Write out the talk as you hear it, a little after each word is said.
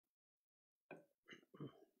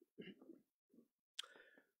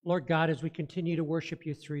Lord God, as we continue to worship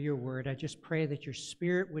you through your word, I just pray that your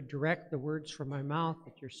Spirit would direct the words from my mouth,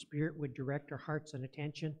 that your Spirit would direct our hearts and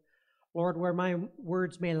attention. Lord, where my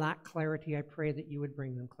words may lack clarity, I pray that you would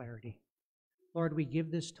bring them clarity. Lord, we give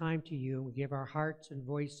this time to you, and we give our hearts and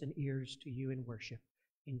voice and ears to you in worship.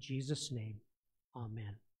 In Jesus' name,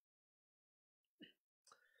 amen.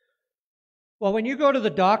 Well, when you go to the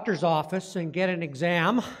doctor's office and get an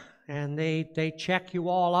exam, and they check you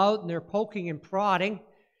all out, and they're poking and prodding,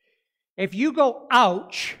 if you go,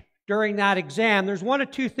 ouch, during that exam, there's one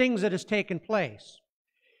of two things that has taken place.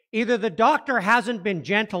 Either the doctor hasn't been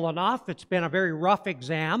gentle enough, it's been a very rough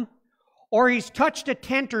exam, or he's touched a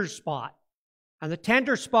tender spot, and the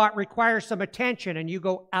tender spot requires some attention, and you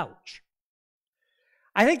go, ouch.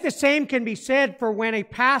 I think the same can be said for when a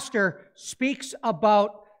pastor speaks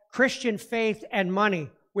about Christian faith and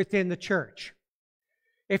money within the church.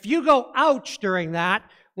 If you go, ouch, during that,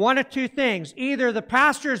 one of two things. Either the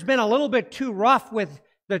pastor has been a little bit too rough with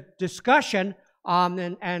the discussion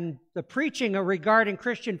and the preaching regarding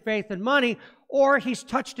Christian faith and money, or he's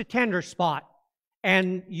touched a tender spot,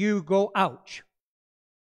 and you go, ouch.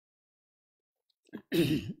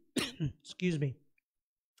 Excuse me.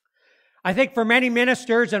 I think for many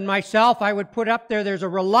ministers and myself, I would put up there's a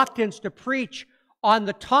reluctance to preach on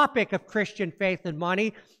the topic of Christian faith and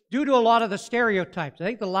money due to a lot of the stereotypes. I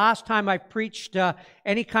think the last time I preached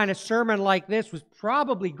any kind of sermon like this was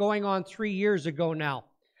probably going on 3 years ago now.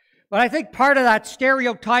 But I think part of that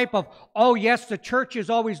stereotype of, oh yes, the church is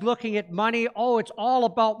always looking at money, oh it's all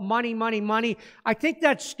about money, money, money. I think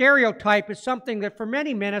that stereotype is something that for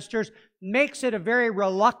many ministers makes it a very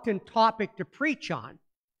reluctant topic to preach on.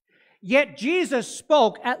 Yet Jesus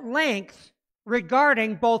spoke at length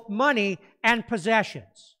regarding both money and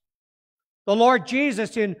possessions. The Lord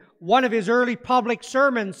Jesus, in one of his early public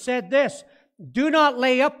sermons, said this, "Do not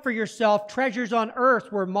lay up for yourself treasures on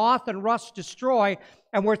earth where moth and rust destroy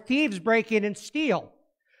and where thieves break in and steal,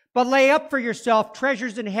 but lay up for yourself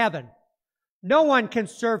treasures in heaven. No one can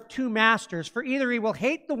serve two masters, for either he will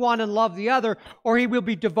hate the one and love the other, or he will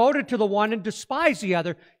be devoted to the one and despise the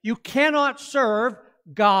other. You cannot serve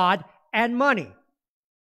God and money."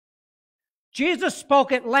 Jesus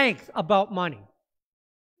spoke at length about money.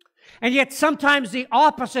 And yet sometimes the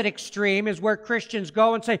opposite extreme is where Christians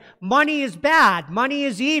go and say, money is bad, money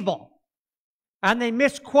is evil. And they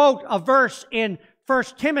misquote a verse in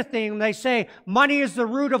 1 Timothy and they say, money is the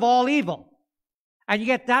root of all evil. And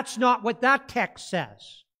yet that's not what that text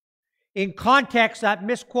says. In context, that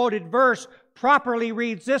misquoted verse properly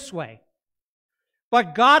reads this way,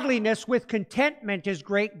 "But godliness with contentment is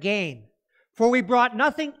great gain. For we brought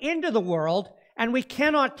nothing into the world, and we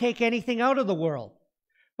cannot take anything out of the world.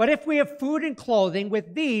 But if we have food and clothing,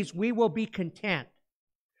 with these we will be content.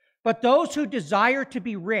 But those who desire to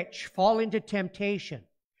be rich fall into temptation,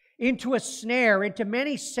 into a snare, into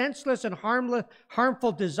many senseless and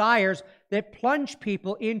harmful desires that plunge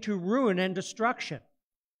people into ruin and destruction.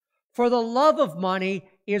 For the love of money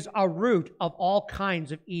is a root of all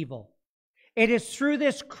kinds of evil. It is through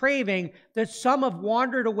this craving that some have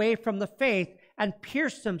wandered away from the faith and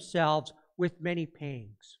pierced themselves with many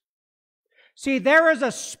pangs." See, there is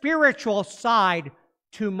a spiritual side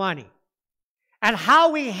to money. And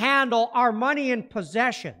how we handle our money and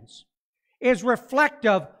possessions is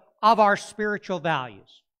reflective of our spiritual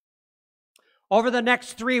values. Over the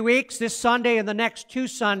next 3 weeks, this Sunday and the next 2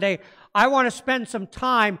 Sundays, I want to spend some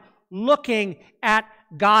time looking at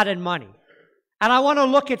God and money. And I want to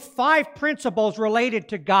look at 5 principles related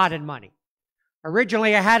to God and money.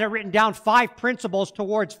 Originally, I had it written down 5 principles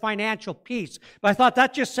towards financial peace, but I thought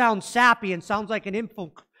that just sounds sappy and sounds like an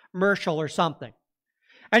infomercial or something.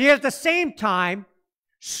 And yet at the same time,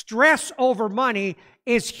 stress over money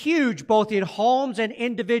is huge both in homes and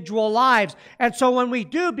individual lives. And so when we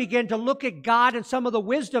do begin to look at God and some of the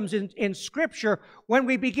wisdoms in Scripture, when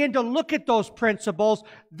we begin to look at those principles,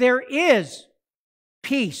 there is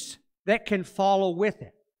peace that can follow with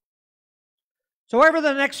it. So over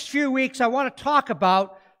the next few weeks, I want to talk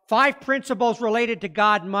about 5 principles related to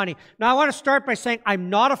God and money. Now, I want to start by saying I'm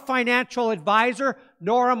not a financial advisor,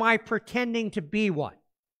 nor am I pretending to be one.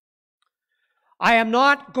 I am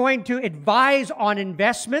not going to advise on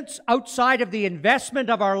investments outside of the investment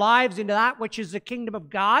of our lives into that which is the kingdom of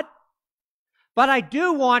God. But I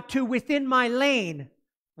do want to, within my lane,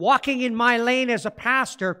 walking in my lane as a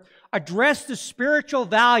pastor, address the spiritual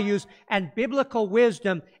values and biblical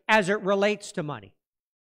wisdom as it relates to money.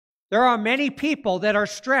 There are many people that are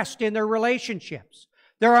stressed in their relationships.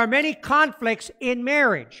 There are many conflicts in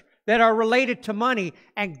marriage that are related to money,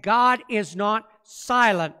 and God is not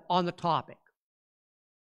silent on the topic.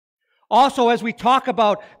 Also, as we talk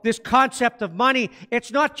about this concept of money,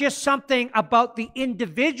 it's not just something about the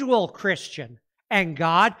individual Christian and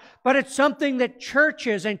God, but it's something that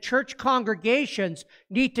churches and church congregations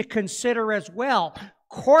need to consider as well,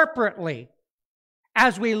 corporately,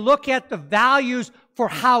 as we look at the values for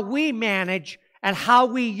how we manage and how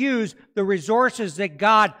we use the resources that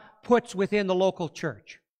God puts within the local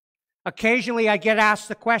church. Occasionally I get asked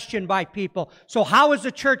the question by people, so how is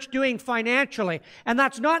the church doing financially? And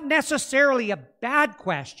that's not necessarily a bad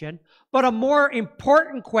question, but a more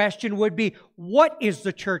important question would be, what is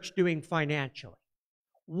the church doing financially?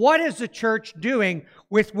 What is the church doing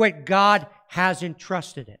with what God has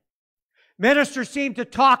entrusted it? Ministers seem to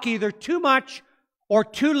talk either too much or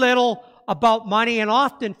too little about money, and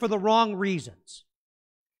often for the wrong reasons.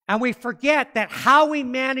 And we forget that how we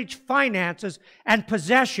manage finances and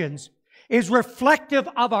possessions is reflective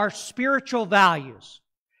of our spiritual values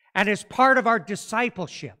and is part of our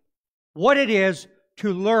discipleship, what it is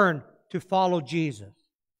to learn to follow Jesus.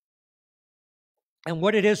 And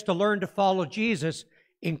what it is to learn to follow Jesus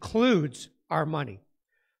includes our money.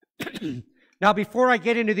 Now, before I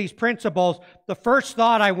get into these principles, the first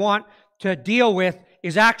thought I want to deal with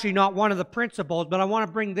is actually not one of the principles, but I want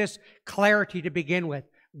to bring this clarity to begin with.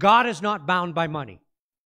 God is not bound by money.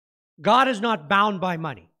 God is not bound by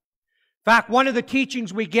money. In fact, one of the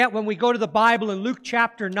teachings we get when we go to the Bible in Luke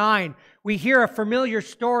chapter 9, we hear a familiar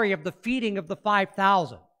story of the feeding of the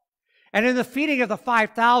 5,000. And in the feeding of the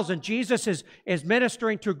 5,000, Jesus is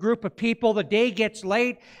ministering to a group of people. The day gets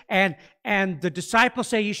late, and the disciples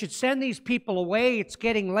say, you should send these people away. It's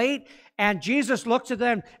getting late. And Jesus looks at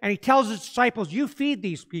them, and he tells his disciples, you feed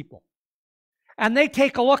these people. And they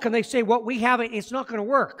take a look, and they say, what we have, it's not going to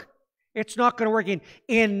work. It's not going to work.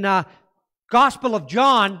 In Gospel of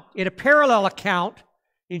John, in a parallel account,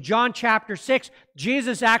 in John chapter 6,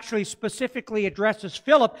 Jesus actually specifically addresses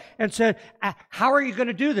Philip and said, how are you going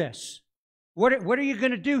to do this? What are you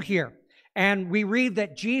going to do here? And we read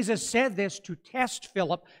that Jesus said this to test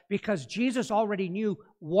Philip because Jesus already knew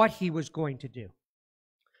what he was going to do.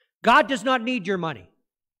 God does not need your money.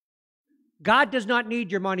 God does not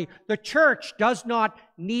need your money. The church does not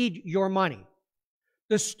need your money.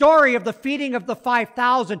 The story of the feeding of the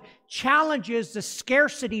 5,000 challenges the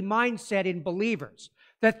scarcity mindset in believers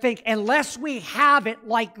that think unless we have it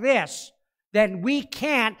like this, then we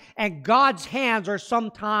can't, and God's hands are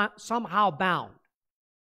somehow bound.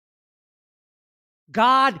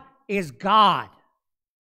 God is God.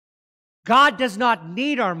 God does not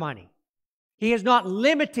need our money. He is not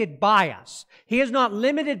limited by us. He is not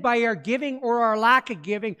limited by our giving or our lack of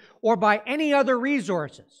giving or by any other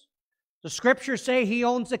resources. The scriptures say he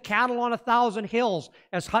owns the cattle on 1,000 hills,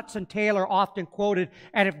 as Hudson Taylor often quoted,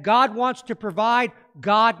 and if God wants to provide,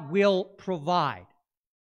 God will provide.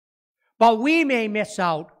 But we may miss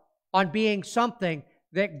out on being something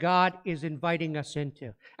that God is inviting us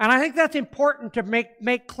into. And I think that's important to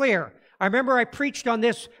make clear. I remember I preached on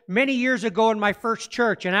this many years ago in my first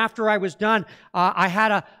church, and after I was done, I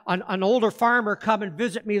had an older farmer come and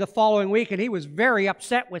visit me the following week, and he was very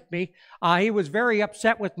upset with me. He was very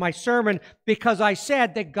upset with my sermon because I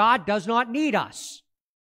said that God does not need us.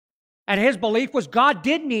 And his belief was God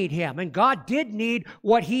did need him, and God did need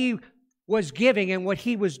what he was giving and what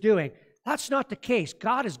he was doing. That's not the case.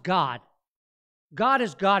 God is God. God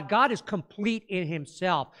is God. God is complete in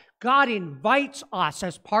himself. God invites us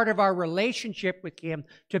as part of our relationship with him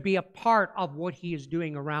to be a part of what he is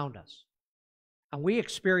doing around us. And we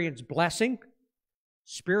experience blessing,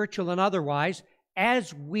 spiritual and otherwise,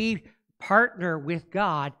 as we partner with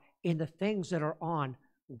God in the things that are on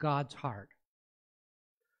God's heart.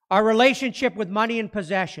 Our relationship with money and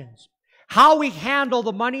possessions. How we handle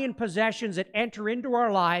the money and possessions that enter into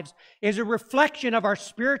our lives is a reflection of our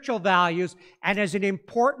spiritual values and is an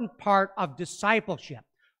important part of discipleship,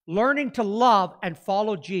 learning to love and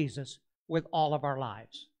follow Jesus with all of our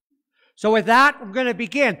lives. So with that, we're going to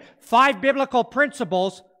begin 5 biblical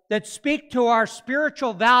principles that speak to our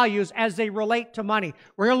spiritual values as they relate to money.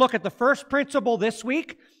 We're going to look at the first principle this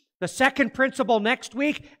week, the second principle next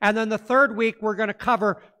week, and then the third week we're going to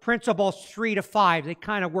cover principles 3 to 5. They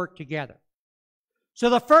kind of work together. So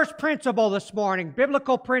the first principle this morning,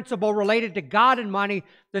 biblical principle related to God and money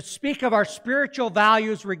that speak of our spiritual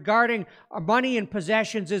values regarding our money and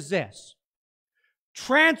possessions is this: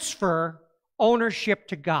 transfer ownership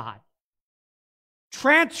to God.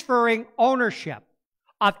 Transferring ownership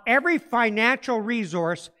of every financial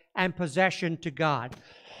resource and possession to God.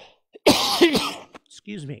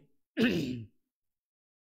 Excuse me.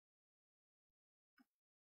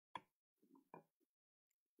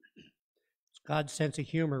 God's sense of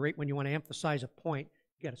humor, right when you want to emphasize a point,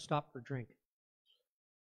 you got to stop for a drink.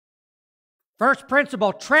 First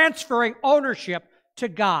principle, transferring ownership to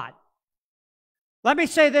God. Let me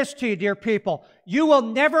say this to you, dear people. You will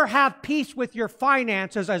never have peace with your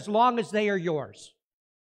finances as long as they are yours.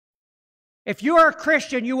 If you are a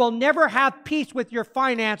Christian, you will never have peace with your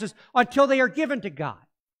finances until they are given to God.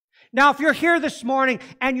 Now, if you're here this morning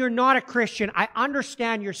and you're not a Christian, I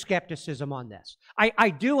understand your skepticism on this.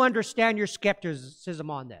 I do understand your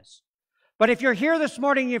skepticism on this. But if you're here this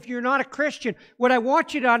morning, if you're not a Christian, what I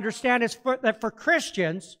want you to understand is that for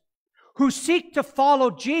Christians who seek to follow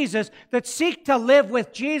Jesus, that seek to live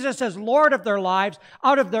with Jesus as Lord of their lives,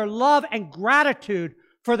 out of their love and gratitude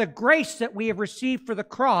for the grace that we have received for the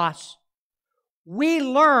cross, we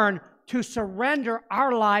learn to surrender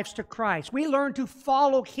our lives to Christ. We learn to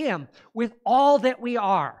follow Him with all that we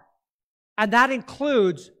are. And that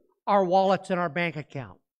includes our wallets and our bank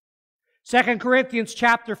account. 2 Corinthians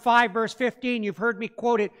chapter 5, verse 15, you've heard me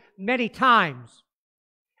quote it many times.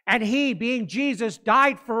 And He, being Jesus,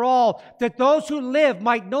 died for all, that those who live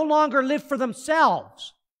might no longer live for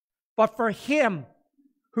themselves, but for Him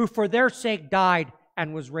who for their sake died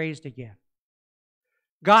and was raised again.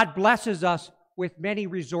 God blesses us with many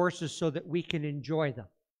resources so that we can enjoy them.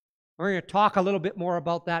 We're going to talk a little bit more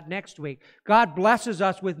about that next week. God blesses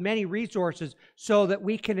us with many resources so that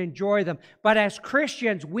we can enjoy them. But as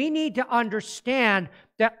Christians, we need to understand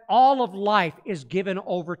that all of life is given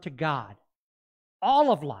over to God.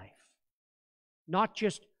 All of life, not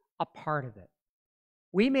just a part of it.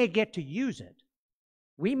 We may get to use it.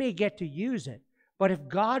 We may get to use it. But if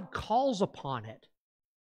God calls upon it,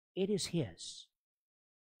 it is His.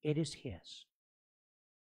 It is His.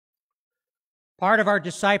 Part of our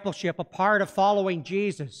discipleship, a part of following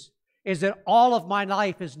Jesus, is that all of my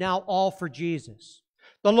life is now all for Jesus.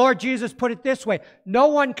 The Lord Jesus put it this way: no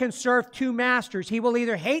one can serve two masters. He will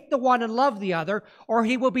either hate the one and love the other, or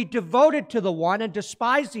he will be devoted to the one and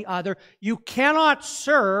despise the other. You cannot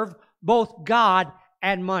serve both God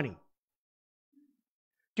and money.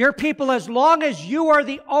 Dear people, as long as you are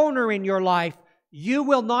the owner in your life, you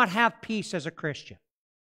will not have peace as a Christian.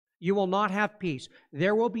 You will not have peace.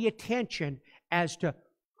 There will be a tension as to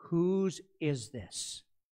whose is this.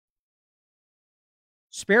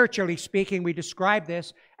 Spiritually speaking, we describe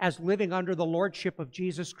this as living under the lordship of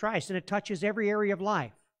Jesus Christ, and it touches every area of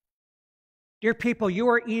life. Dear people, you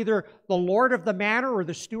are either the lord of the manor or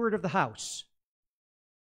the steward of the house.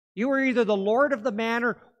 You are either the lord of the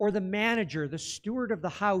manor or the manager, the steward of the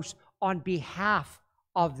house on behalf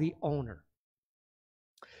of the owner.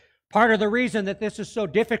 Part of the reason that this is so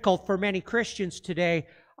difficult for many Christians today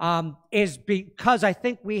is because I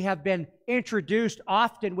think we have been introduced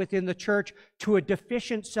often within the church to a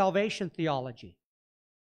deficient salvation theology.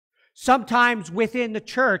 Sometimes within the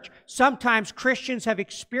church, sometimes Christians have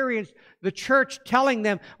experienced the church telling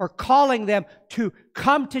them or calling them to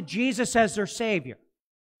come to Jesus as their Savior.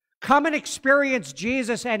 Come and experience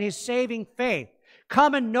Jesus and His saving faith.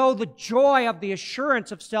 Come and know the joy of the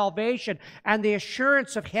assurance of salvation and the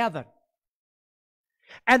assurance of heaven.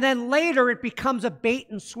 And then later it becomes a bait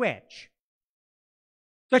and switch.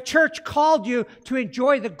 The church called you to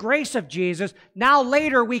enjoy the grace of Jesus. Now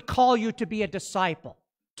later we call you to be a disciple,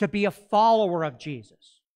 to be a follower of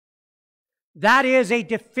Jesus. That is a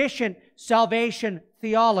deficient salvation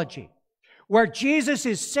theology, where Jesus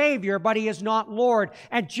is Savior, but He is not Lord.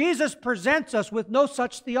 And Jesus presents us with no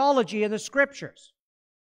such theology in the Scriptures.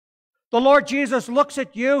 The Lord Jesus looks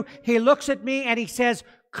at you, He looks at me, and He says,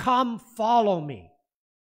 "Come, follow me."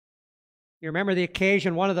 You remember the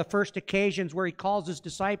occasion, one of the first occasions where He calls His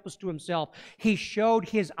disciples to Himself. He showed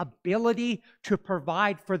His ability to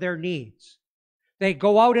provide for their needs. They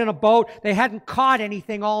go out in a boat. They hadn't caught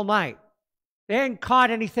anything all night. And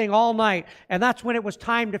that's when it was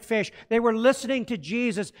time to fish. They were listening to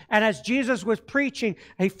Jesus, and as Jesus was preaching,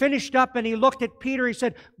 He finished up and He looked at Peter. He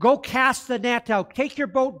said, "Go cast the net out. Take your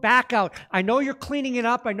boat back out. I know you're cleaning it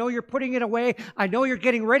up. I know you're putting it away. I know you're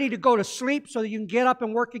getting ready to go to sleep so that you can get up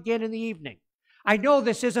and work again in the evening. I know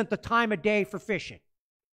this isn't the time of day for fishing.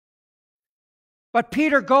 But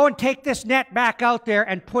Peter, go and take this net back out there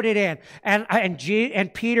and put it in."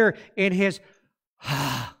 And Peter in his,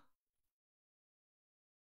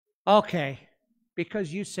 "Okay,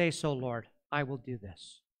 because you say so, Lord, I will do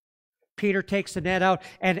this." Peter takes the net out,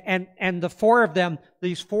 and the four of them,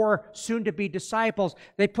 these four soon-to-be disciples,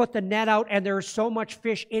 they put the net out, and there is so much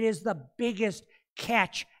fish. It is the biggest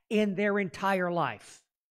catch in their entire life.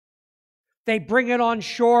 They bring it on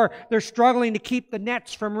shore. They're struggling to keep the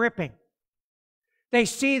nets from ripping. They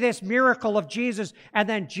see this miracle of Jesus, and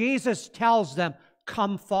then Jesus tells them,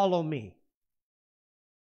 "Come follow me."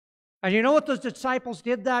 And you know what those disciples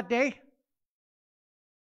did that day?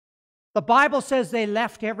 The Bible says they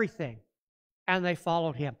left everything and they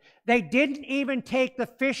followed him. They didn't even take the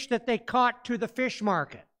fish that they caught to the fish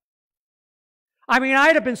market. I mean,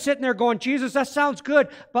 I'd have been sitting there going, Jesus, that sounds good,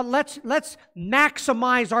 but let's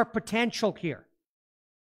maximize our potential here.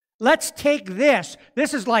 Let's take this.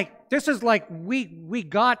 This is like we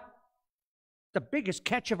got the biggest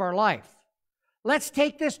catch of our life. Let's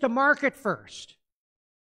take this to market first.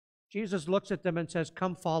 Jesus looks at them and says,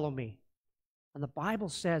 come follow me. And the Bible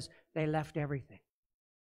says they left everything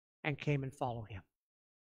and came and followed him.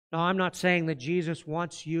 Now, I'm not saying that Jesus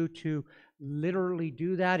wants you to literally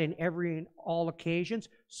do that in every and all occasions.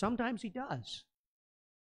 Sometimes he does.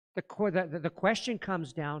 The question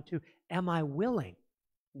comes down to, am I willing,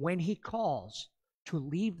 when he calls, to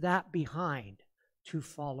leave that behind to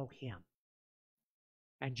follow him?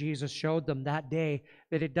 And Jesus showed them that day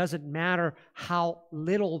that it doesn't matter how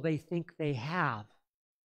little they think they have.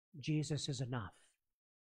 Jesus is enough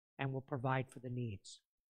and will provide for the needs.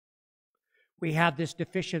 We have this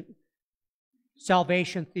deficient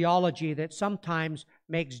salvation theology that sometimes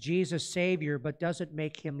makes Jesus Savior but doesn't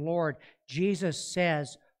make him Lord. Jesus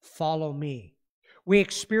says, follow me. We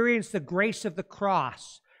experience the grace of the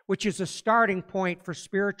cross, which is a starting point for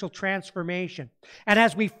spiritual transformation. And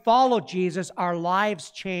as we follow Jesus, our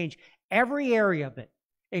lives change, every area of it,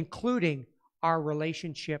 including our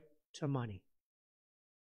relationship to money.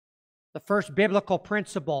 The first biblical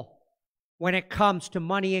principle when it comes to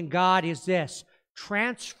money and God is this: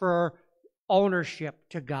 transfer ownership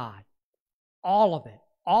to God. All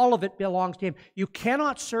of it belongs to him. You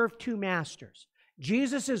cannot serve two masters.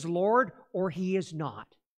 Jesus is Lord or he is not.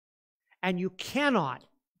 And you cannot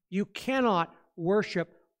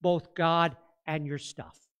worship both God and your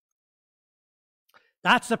stuff.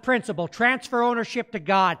 That's the principle. Transfer ownership to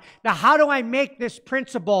God. Now, how do I make this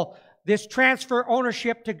principle, this transfer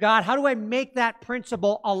ownership to God, how do I make that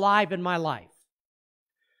principle alive in my life?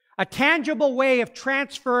 A tangible way of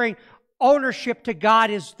transferring ownership to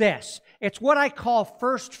God is this. It's what I call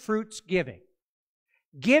first fruits giving.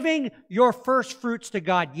 Giving your first fruits to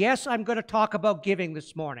God. Yes, I'm going to talk about giving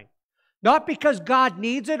this morning. Not because God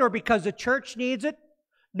needs it or because the church needs it.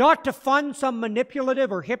 Not to fund some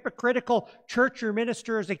manipulative or hypocritical church or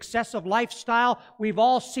minister's excessive lifestyle. We've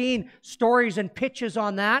all seen stories and pitches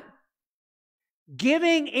on that.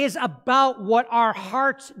 Giving is about what our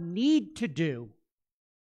hearts need to do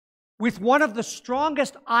with one of the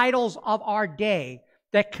strongest idols of our day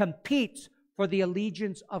that competes for the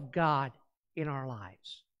allegiance of God in our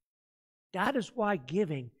lives. That is why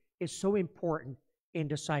giving is so important in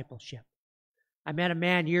discipleship. I met a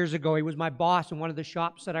man years ago. He was my boss in one of the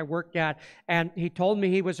shops that I worked at, and he told me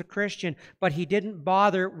he was a Christian, but he didn't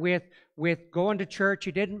bother with going to church.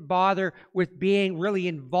 He didn't bother with being really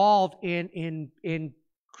involved in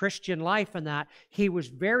Christian life and that. He was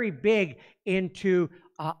very big into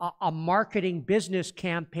a marketing business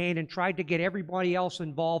campaign and tried to get everybody else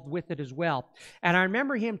involved with it as well. And I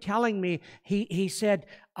remember him telling me, he said,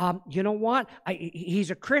 you know what?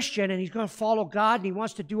 He's a Christian and he's going to follow God and he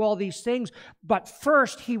wants to do all these things, but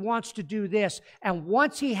first he wants to do this. And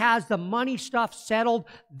once he has the money stuff settled,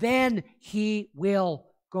 then he will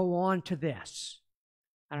go on to this.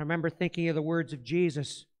 And I remember thinking of the words of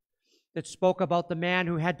Jesus that spoke about the man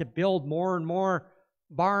who had to build more and more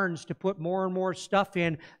barns to put more and more stuff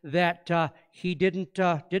in that he didn't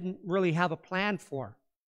really have a plan for.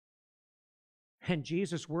 And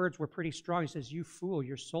Jesus' words were pretty strong. He says, you fool,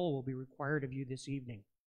 your soul will be required of you this evening.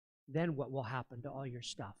 Then what will happen to all your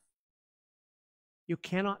stuff? You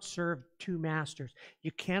cannot serve two masters.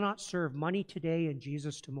 You cannot serve money today and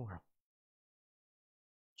Jesus tomorrow.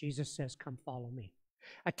 Jesus says, come follow me.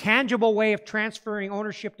 A tangible way of transferring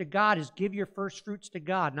ownership to God is give your first fruits to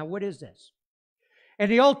God. Now, what is this? In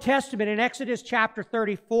the Old Testament, in Exodus chapter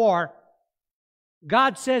 34,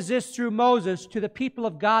 God says this through Moses to the people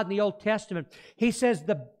of God in the Old Testament. He says,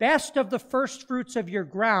 the best of the first fruits of your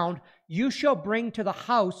ground you shall bring to the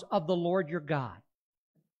house of the Lord your God.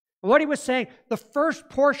 What he was saying, the first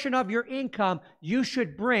portion of your income you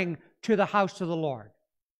should bring to the house of the Lord.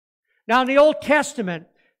 Now in the Old Testament,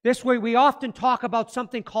 this way we often talk about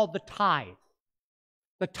something called the tithe.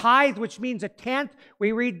 The tithe, which means a tenth,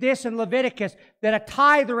 we read this in Leviticus, that a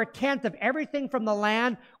tithe or a tenth of everything from the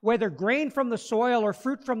land, whether grain from the soil or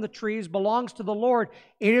fruit from the trees, belongs to the Lord.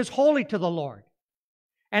 It is holy to the Lord.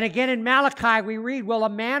 And again in Malachi we read, will a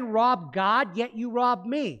man rob God, yet you rob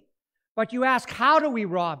me? But you ask, how do we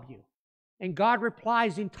rob you? And God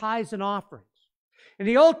replies in tithes and offerings. In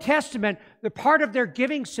the Old Testament, the part of their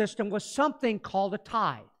giving system was something called a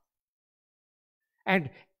tithe.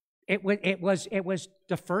 And it was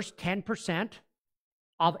the first 10%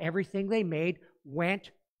 of everything they made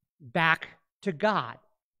went back to God.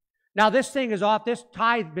 Now, this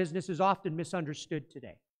tithe business is often misunderstood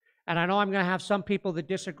today. And I know I'm going to have some people that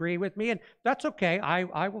disagree with me, and that's okay.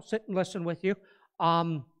 I will sit and listen with you.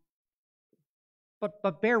 But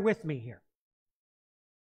bear with me here.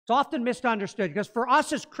 It's often misunderstood because for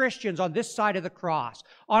us as Christians on this side of the cross,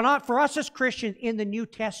 for us as Christians in the New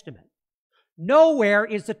Testament, nowhere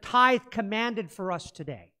is the tithe commanded for us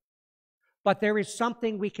today. But there is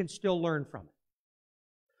something we can still learn from it.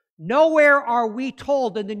 Nowhere are we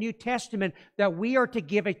told in the New Testament that we are to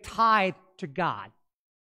give a tithe to God.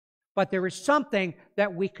 But there is something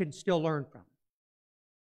that we can still learn from.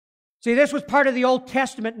 See, this was part of the Old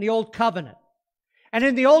Testament and the Old Covenant. And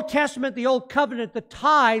in the Old Testament, the Old Covenant, the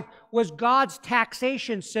tithe was God's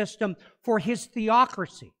taxation system for His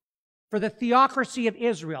theocracy, for the theocracy of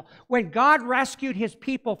Israel. When God rescued His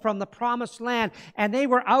people from the Promised Land, and they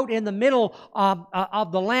were out in the middle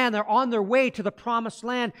of the land, they're on their way to the Promised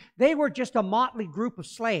Land, they were just a motley group of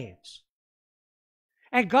slaves.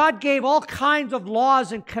 And God gave all kinds of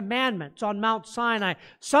laws and commandments on Mount Sinai.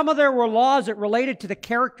 Some of them were laws that related to the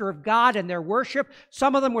character of God and their worship.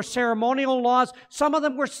 Some of them were ceremonial laws. Some of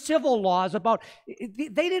them were civil laws about, they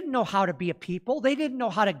didn't know how to be a people. They didn't know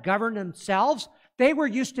how to govern themselves. They were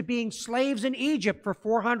used to being slaves in Egypt for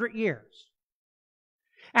 400 years.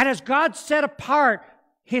 And as God set apart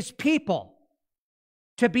His people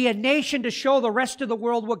to be a nation to show the rest of the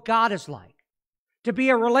world what God is like, to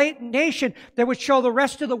be a nation that would show the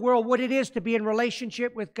rest of the world what it is to be in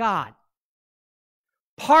relationship with God.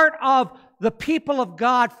 Part of the people of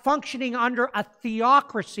God functioning under a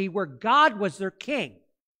theocracy where God was their king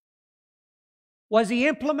was the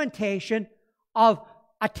implementation of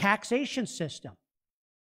a taxation system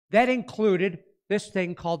that included this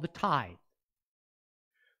thing called the tithe.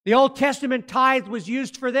 The Old Testament tithe was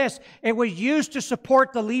used for this. It was used to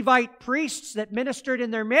support the Levite priests that ministered in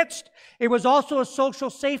their midst. It was also a social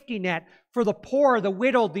safety net for the poor, the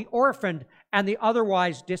widowed, the orphaned, and the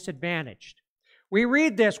otherwise disadvantaged. We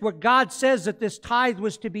read this, what God says that this tithe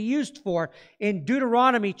was to be used for in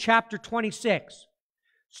Deuteronomy chapter 26.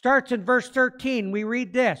 Starts in verse 13. We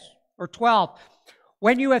read this, or 12.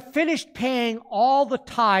 When you have finished paying all the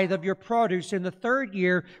tithe of your produce in the third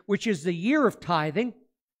year, which is the year of tithing,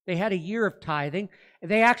 they had a year of tithing.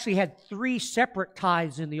 They actually had 3 separate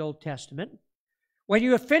tithes in the Old Testament. When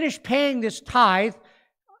you have finished paying this tithe,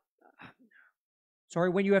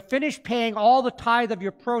 when you have finished paying all the tithe of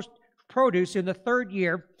your produce in the third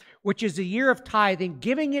year, which is the year of tithing,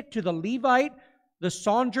 giving it to the Levite, the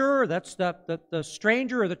sojourner, that's the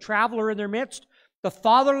stranger or the traveler in their midst, the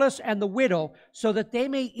fatherless and the widow, so that they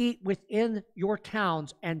may eat within your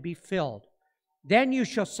towns and be filled. Then you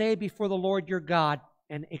shall say before the Lord your God,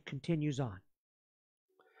 and it continues on.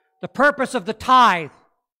 The purpose of the tithe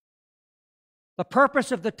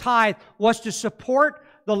was to support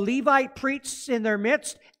the Levite priests in their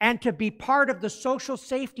midst and to be part of the social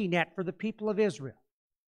safety net for the people of Israel.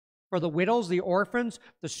 For the widows, the orphans,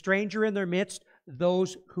 the stranger in their midst,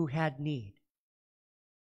 those who had need.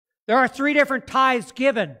 There are 3 different tithes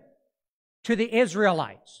given to the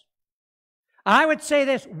Israelites. I would say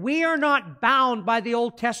this, we are not bound by the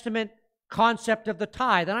Old Testament concept of the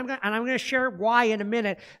tithe. And I'm going to share why in a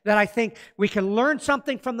minute, that I think we can learn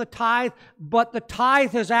something from the tithe, but the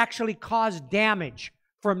tithe has actually caused damage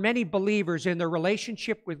for many believers in their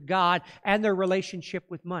relationship with God and their relationship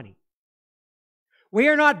with money. We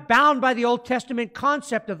are not bound by the Old Testament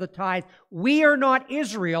concept of the tithe. We are not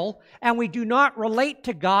Israel, and we do not relate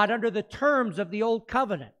to God under the terms of the Old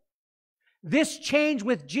Covenant. This changed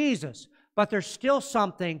with Jesus, but there's still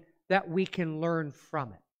something that we can learn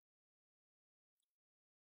from it.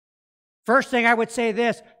 First thing I would say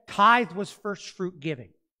this, tithe was first fruit giving.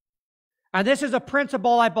 And this is a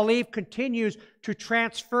principle I believe continues to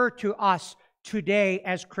transfer to us today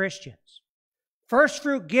as Christians. First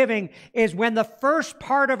fruit giving is when the first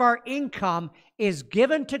part of our income is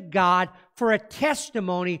given to God for a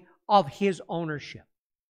testimony of His ownership.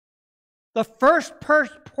 The first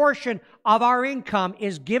portion of our income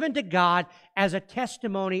is given to God as a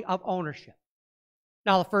testimony of ownership.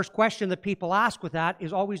 Now, the first question that people ask with that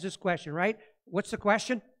is always this question, right? What's the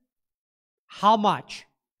question? How much?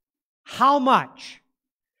 How much?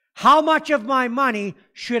 How much of my money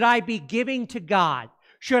should I be giving to God?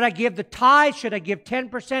 Should I give the tithe? Should I give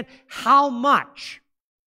 10%? How much?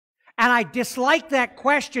 And I dislike that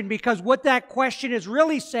question because what that question is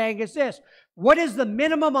really saying is this. What is the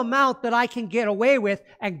minimum amount that I can get away with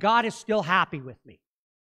and God is still happy with me?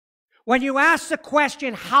 When you ask the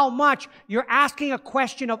question, how much, you're asking a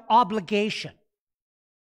question of obligation.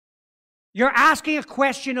 You're asking a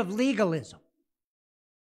question of legalism.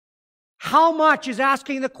 How much is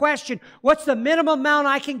asking the question, what's the minimum amount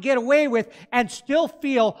I can get away with and still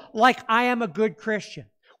feel like I am a good Christian?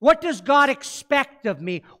 What does God expect of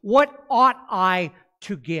me? What ought I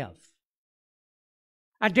to give?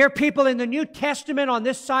 And dear people, in the New Testament on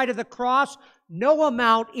this side of the cross, no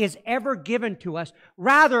amount is ever given to us.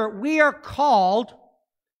 Rather, we are called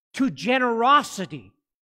to generosity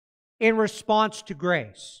in response to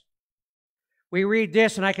grace. We read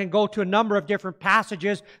this, and I can go to a number of different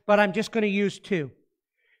passages, but I'm just going to use two.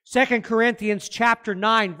 2 Corinthians chapter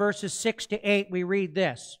 9, verses 6 to 8, we read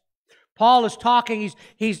this. Paul is talking,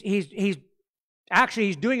 he's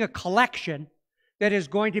doing a collection that is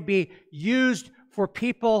going to be used for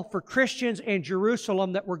people, for Christians in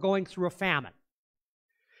Jerusalem that were going through a famine.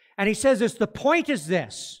 And he says this, the point is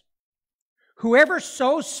this, whoever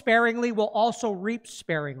sows sparingly will also reap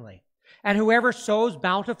sparingly. And whoever sows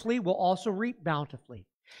bountifully will also reap bountifully.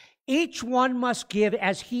 Each one must give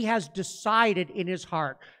as he has decided in his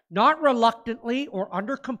heart, not reluctantly or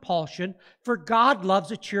under compulsion, for God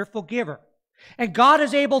loves a cheerful giver. And God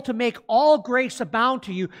is able to make all grace abound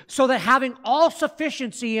to you, so that having all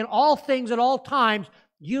sufficiency in all things at all times,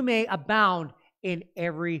 you may abound in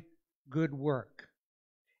every good work.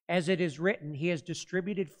 As it is written, he has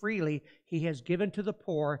distributed freely, he has given to the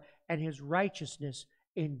poor, and his righteousness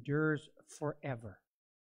endures forever.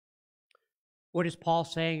 What is Paul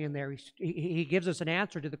saying in there? He gives us an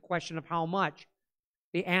answer to the question of how much.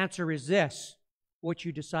 The answer is this, what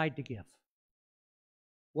you decide to give.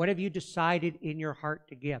 What have you decided in your heart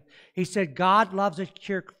to give? He said, God loves a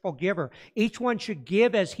cheerful giver. Each one should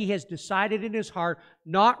give as he has decided in his heart,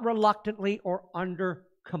 not reluctantly or under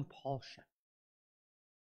compulsion.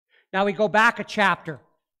 Now we go back a chapter.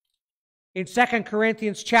 In 2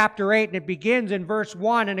 Corinthians chapter 8, and it begins in verse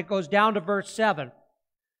 1 and it goes down to verse 7.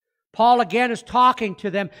 Paul again is talking to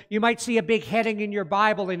them. You might see a big heading in your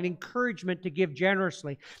Bible, an encouragement to give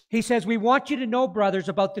generously. He says, we want you to know, brothers,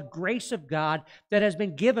 about the grace of God that has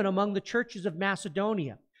been given among the churches of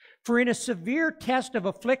Macedonia. For in a severe test of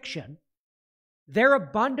affliction, their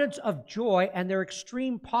abundance of joy and their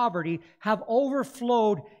extreme poverty have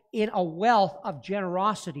overflowed in a wealth of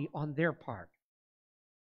generosity on their part.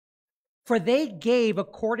 For they gave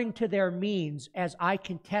according to their means, as I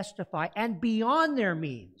can testify, and beyond their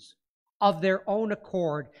means, of their own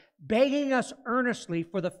accord, begging us earnestly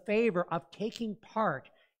for the favor of taking part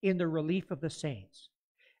in the relief of the saints.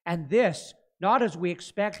 And this, not as we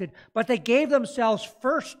expected, but they gave themselves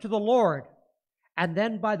first to the Lord, and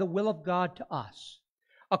then by the will of God to us.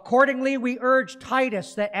 Accordingly, we urge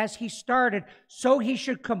Titus that as he started, so he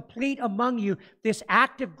should complete among you this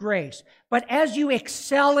act of grace. But as you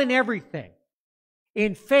excel in everything,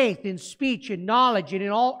 in faith, in speech, in knowledge, and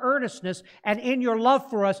in all earnestness, and in your love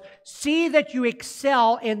for us, see that you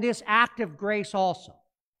excel in this act of grace also.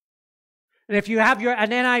 And if you have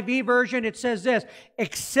an NIV version, it says this,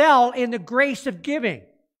 excel in the grace of giving.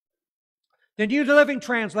 The New Living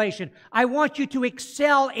Translation, I want you to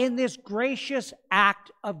excel in this gracious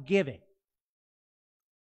act of giving.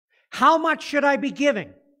 How much should I be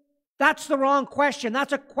giving? That's the wrong question.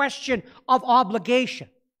 That's a question of obligation.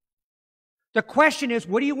 The question is,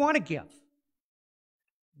 what do you want to give?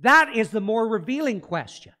 That is the more revealing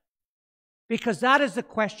question, because that is the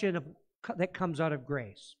question that comes out of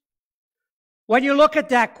grace. When you look at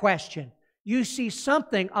that question, you see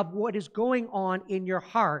something of what is going on in your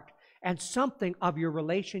heart and something of your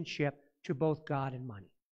relationship to both God and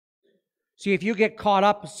money. See, if you get caught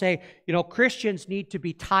up and say, Christians need to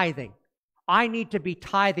be tithing. I need to be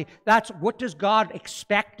tithing. That's what does God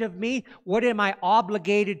expect of me? What am I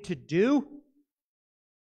obligated to do?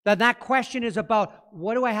 Then that question is about,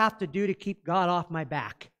 what do I have to do to keep God off my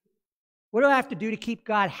back? What do I have to do to keep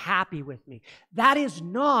God happy with me? That is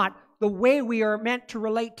not the way we are meant to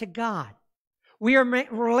relate to God. We are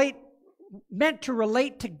meant to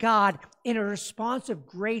relate to God in a response of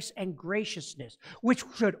grace and graciousness, which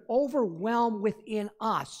should overwhelm within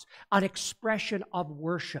us an expression of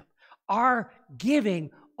worship. Our giving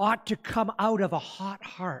ought to come out of a hot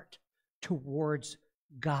heart towards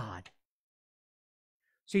God.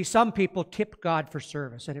 See, some people tip God for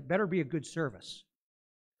service, and it better be a good service.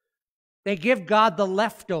 They give God the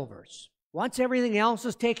leftovers. Once everything else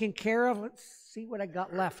is taken care of, let's see what I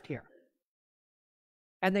got left here.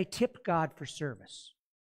 And they tip God for service.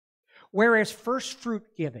 Whereas first fruit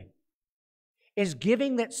giving is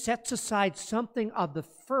giving that sets aside something of the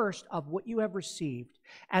first of what you have received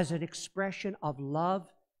as an expression of love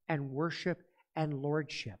and worship and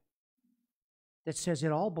lordship that says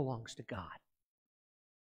it all belongs to God.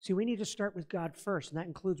 See, we need to start with God first, and that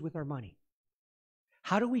includes with our money.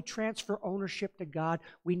 How do we transfer ownership to God?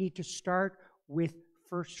 We need to start with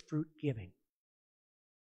first fruit giving.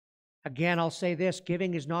 Again, I'll say this,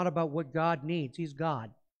 giving is not about what God needs. He's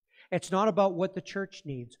God. It's not about what the church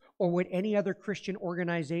needs or what any other Christian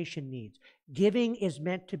organization needs. Giving is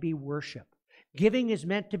meant to be worship. Giving is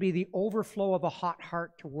meant to be the overflow of a hot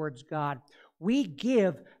heart towards God. We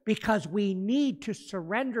give because we need to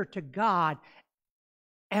surrender to God,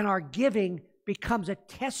 and our giving becomes a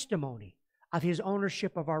testimony of His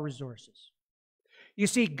ownership of our resources. You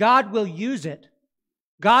see, God will use it.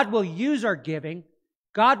 God will use our giving.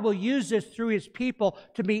 God will use this through His people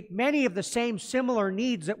to meet many of the same similar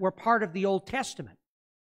needs that were part of the Old Testament.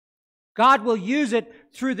 God will use it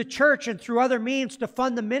through the church and through other means to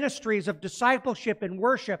fund the ministries of discipleship and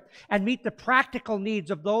worship and meet the practical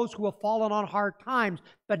needs of those who have fallen on hard times.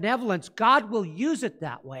 Benevolence, God will use it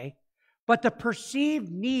that way, but the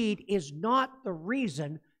perceived need is not the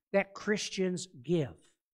reason that Christians give.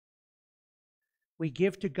 We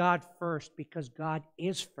give to God first because God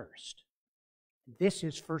is first. This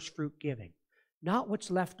is first fruit giving, not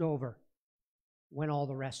what's left over when all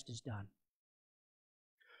the rest is done.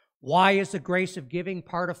 Why is the grace of giving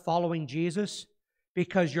part of following Jesus?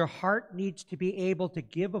 Because your heart needs to be able to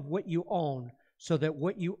give of what you own so that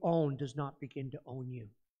what you own does not begin to own you.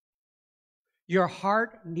 Your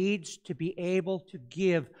heart needs to be able to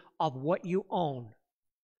give of what you own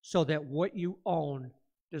so that what you own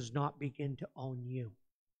does not begin to own you.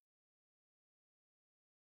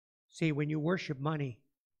 See, when you worship money,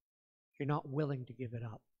 you're not willing to give it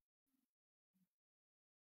up.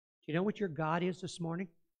 Do you know what your God is this morning?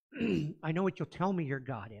 I know what you'll tell me your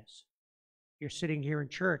God is. You're sitting here in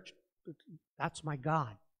church. That's my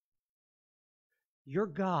God. Your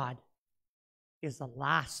God is the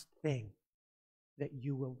last thing that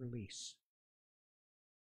you will release.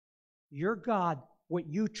 Your God, what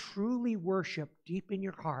you truly worship deep in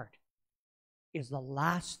your heart, is the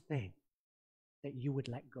last thing that you would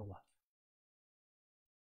let go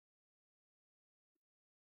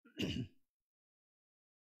of.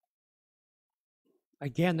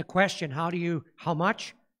 Again, the question, how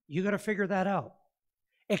much? You got to figure that out.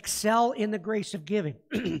 Excel in the grace of giving.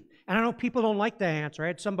 And I know people don't like that answer. I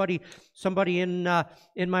had somebody in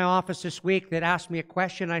my office this week that asked me a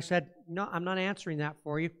question. I said, no, I'm not answering that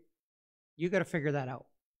for you. You got to figure that out.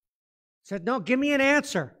 I said, no, give me an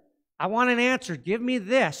answer. I want an answer. Give me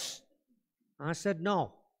this. And I said,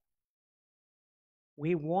 no.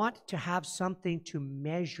 We want to have something to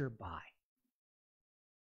measure by.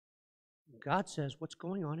 God says, what's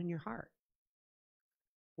going on in your heart?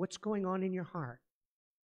 What's going on in your heart?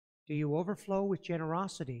 Do you overflow with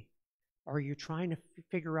generosity, or are you trying to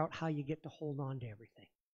figure out how you get to hold on to everything?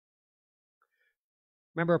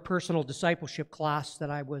 Remember a personal discipleship class that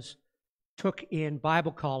I took in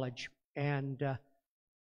Bible college, and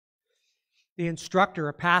the instructor,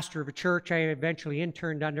 a pastor of a church I eventually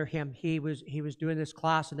interned under him, he was doing this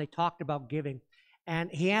class, and they talked about giving.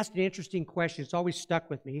 And he asked an interesting question. It's always stuck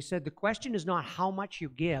with me. He said, the question is not how much you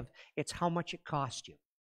give, it's how much it costs you.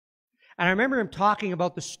 And I remember him talking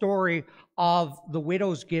about the story of the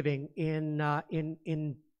widow's giving in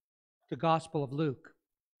the Gospel of Luke.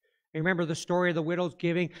 You remember the story of the widow's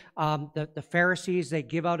giving? The Pharisees, they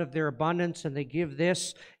give out of their abundance, and they give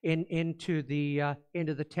this into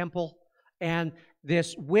the temple. And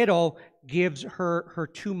this widow gives her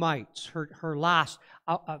 2 mites, her last,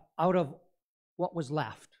 out of what was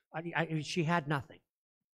left. She had nothing.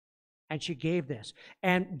 And she gave this.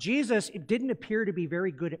 And Jesus didn't appear to be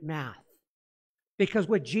very good at math. Because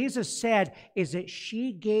what Jesus said is that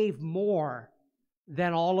she gave more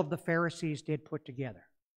than all of the Pharisees did put together.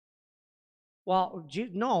 Well,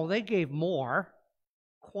 no, they gave more.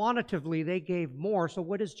 Quantitatively, they gave more. So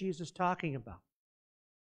what is Jesus talking about?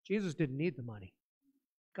 Jesus didn't need the money.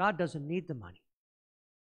 God doesn't need the money.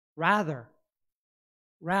 Rather,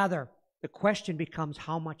 the question becomes,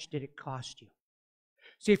 how much did it cost you?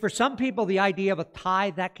 See, for some people, the idea of a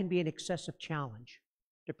tithe, that can be an excessive challenge,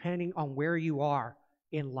 depending on where you are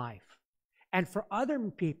in life. And for other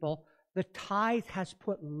people, the tithe has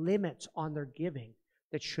put limits on their giving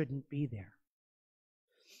that shouldn't be there.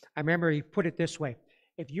 I remember he put it this way.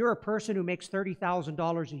 If you're a person who makes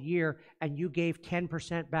 $30,000 a year and you gave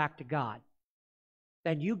 10% back to God,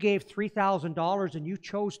 then you gave $3,000 and you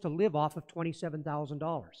chose to live off of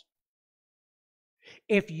 $27,000.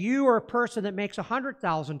 If you are a person that makes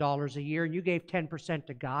 $100,000 a year and you gave 10%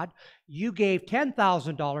 to God, you gave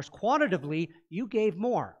 $10,000. Quantitatively, you gave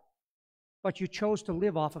more, but you chose to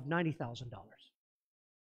live off of $90,000.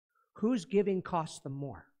 Whose giving costs them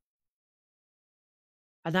more?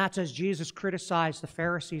 And that's as Jesus criticized the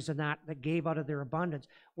Pharisees and that gave out of their abundance.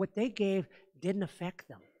 What they gave didn't affect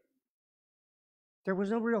them. There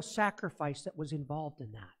was no real sacrifice that was involved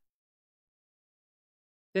in that.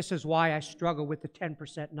 This is why I struggle with the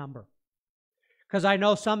 10% number. Because I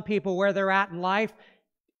know some people where they're at in life,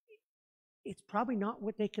 it's probably not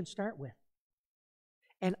what they can start with.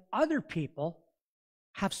 And other people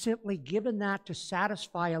have simply given that to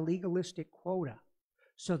satisfy a legalistic quota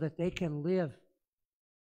so that they can live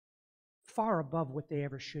far above what they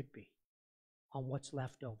ever should be on what's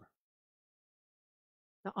left over.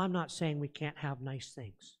 Now, I'm not saying we can't have nice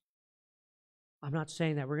things. I'm not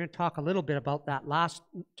saying that. We're going to talk a little bit about that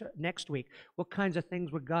next week. What kinds of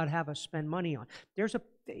things would God have us spend money on?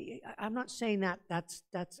 I'm not saying that that's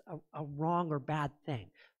a wrong or bad thing,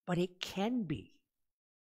 but it can be.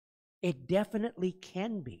 It definitely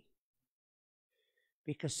can be.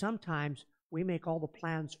 Because sometimes we make all the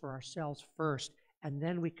plans for ourselves first, and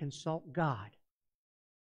then we consult God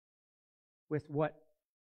with what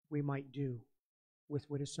we might do with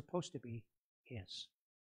what is supposed to be His.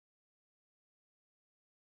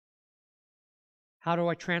 How do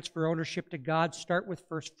I transfer ownership to God? Start with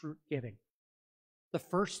first fruit giving. The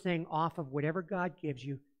first thing off of whatever God gives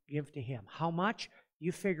you, give to Him. How much?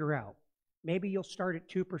 You figure out. Maybe you'll start at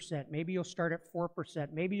 2%. Maybe you'll start at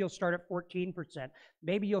 4%. Maybe you'll start at 14%.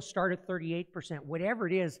 Maybe you'll start at 38%. Whatever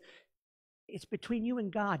it is, it's between you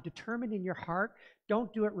and God. Determine in your heart.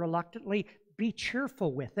 Don't do it reluctantly. Be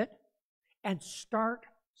cheerful with it. And start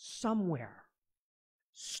somewhere.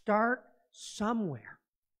 Start somewhere.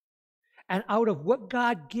 And out of what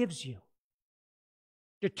God gives you,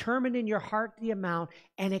 determine in your heart the amount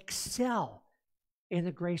and excel in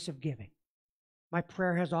the grace of giving. My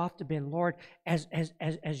prayer has often been, Lord, as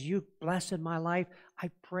you bless in my life, I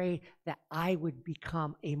pray that I would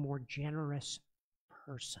become a more generous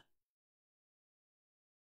person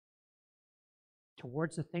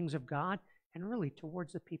towards the things of God and really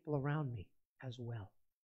towards the people around me as well.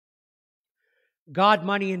 God,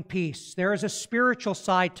 money, and peace. There is a spiritual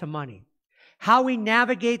side to money. How we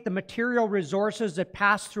navigate the material resources that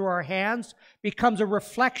pass through our hands becomes a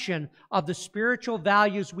reflection of the spiritual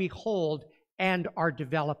values we hold and are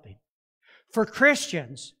developing. For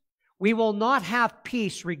Christians, we will not have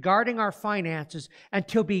peace regarding our finances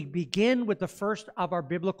until we begin with the first of our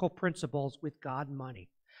biblical principles with God and money.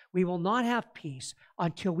 We will not have peace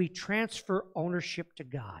until we transfer ownership to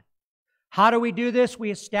God. How do we do this?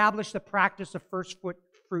 We establish the practice of first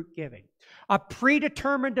fruit giving. A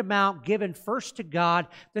predetermined amount given first to God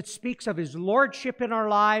that speaks of His lordship in our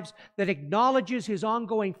lives, that acknowledges His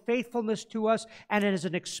ongoing faithfulness to us, and it is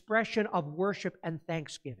an expression of worship and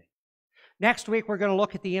thanksgiving. Next week, we're going to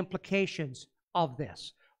look at the implications of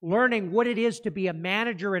this, learning what it is to be a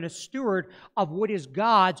manager and a steward of what is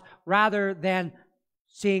God's rather than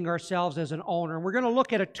seeing ourselves as an owner. And we're going to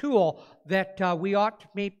look at a tool that we ought to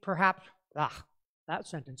meet perhaps... that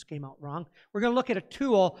sentence came out wrong. We're going to look at a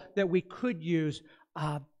tool that we could use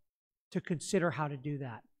to consider how to do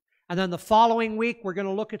that. And then the following week, we're going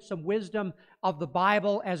to look at some wisdom of the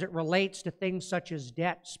Bible as it relates to things such as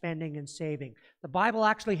debt, spending, and saving. The Bible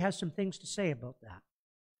actually has some things to say about that.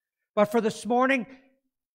 But for this morning,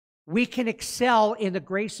 we can excel in the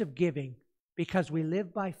grace of giving because we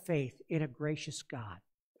live by faith in a gracious God.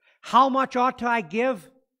 How much ought I give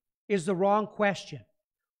is the wrong question.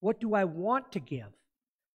 What do I want to give?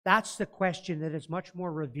 That's the question that is much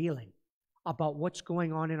more revealing about what's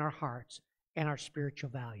going on in our hearts and our spiritual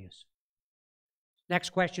values. Next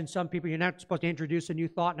question, some people, you're not supposed to introduce a new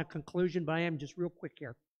thought and a conclusion, but I am just real quick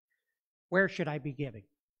here. Where should I be giving?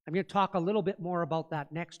 I'm going to talk a little bit more about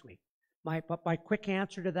that next week. But my quick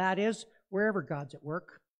answer to that is wherever God's at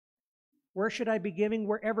work. Where should I be giving?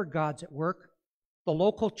 Wherever God's at work. The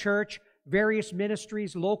local church, various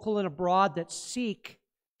ministries, local and abroad, that seek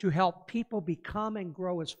to help people become and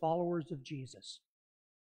grow as followers of Jesus.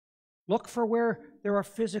 Look for where there are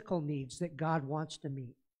physical needs that God wants to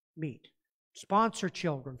meet. Sponsor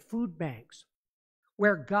children, food banks,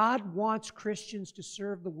 where God wants Christians to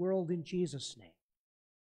serve the world in Jesus' name.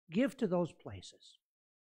 Give to those places.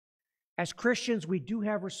 As Christians, we do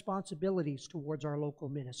have responsibilities towards our local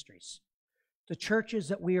ministries, the churches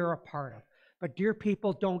that we are a part of. But dear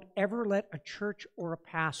people, don't ever let a church or a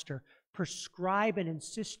pastor prescribe and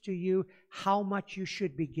insist to you how much you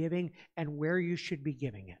should be giving and where you should be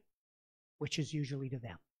giving it, which is usually to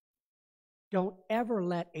them. Don't ever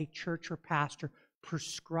let a church or pastor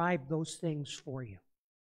prescribe those things for you.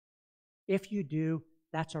 If you do,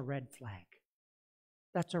 that's a red flag.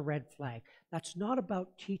 That's a red flag. That's not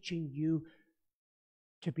about teaching you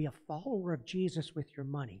to be a follower of Jesus with your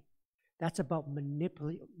money. That's about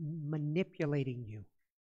manipulating you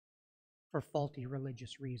for faulty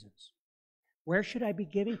religious reasons. Where should I be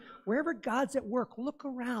giving? Wherever God's at work, look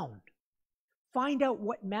around. Find out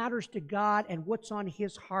what matters to God and what's on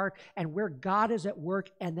His heart and where God is at work,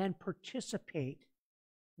 and then participate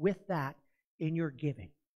with that in your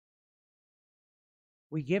giving.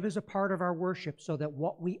 We give as a part of our worship so that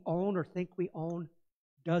what we own or think we own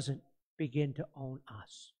doesn't begin to own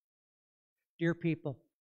us. Dear people,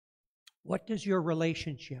 what does your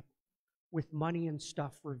relationship with money and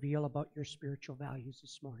stuff reveal about your spiritual values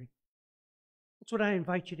this morning? That's what I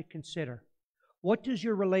invite you to consider. What does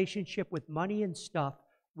your relationship with money and stuff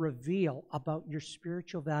reveal about your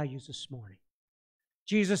spiritual values this morning?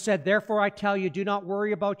 Jesus said, "Therefore I tell you, do not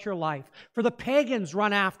worry about your life, for the pagans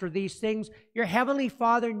run after these things. Your heavenly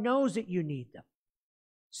Father knows that you need them.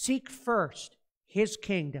 Seek first His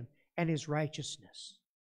kingdom and His righteousness.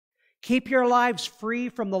 Keep your lives free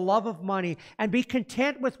from the love of money and be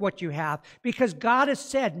content with what you have, because God has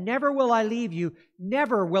said, 'Never will I leave you,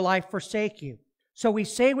 never will I forsake you.' So we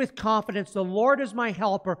say with confidence, 'The Lord is my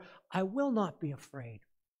helper. I will not be afraid.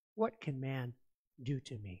 What can man do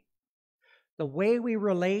to me?'" The way we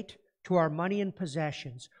relate to our money and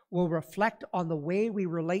possessions will reflect on the way we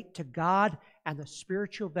relate to God and the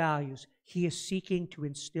spiritual values He is seeking to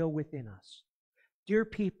instill within us. Dear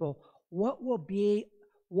people, what will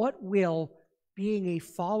being a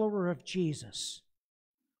follower of Jesus,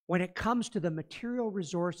 when it comes to the material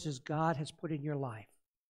resources God has put in your life,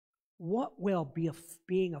 what will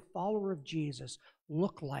being a follower of Jesus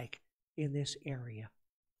look like in this area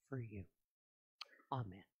for you?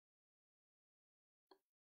 Amen.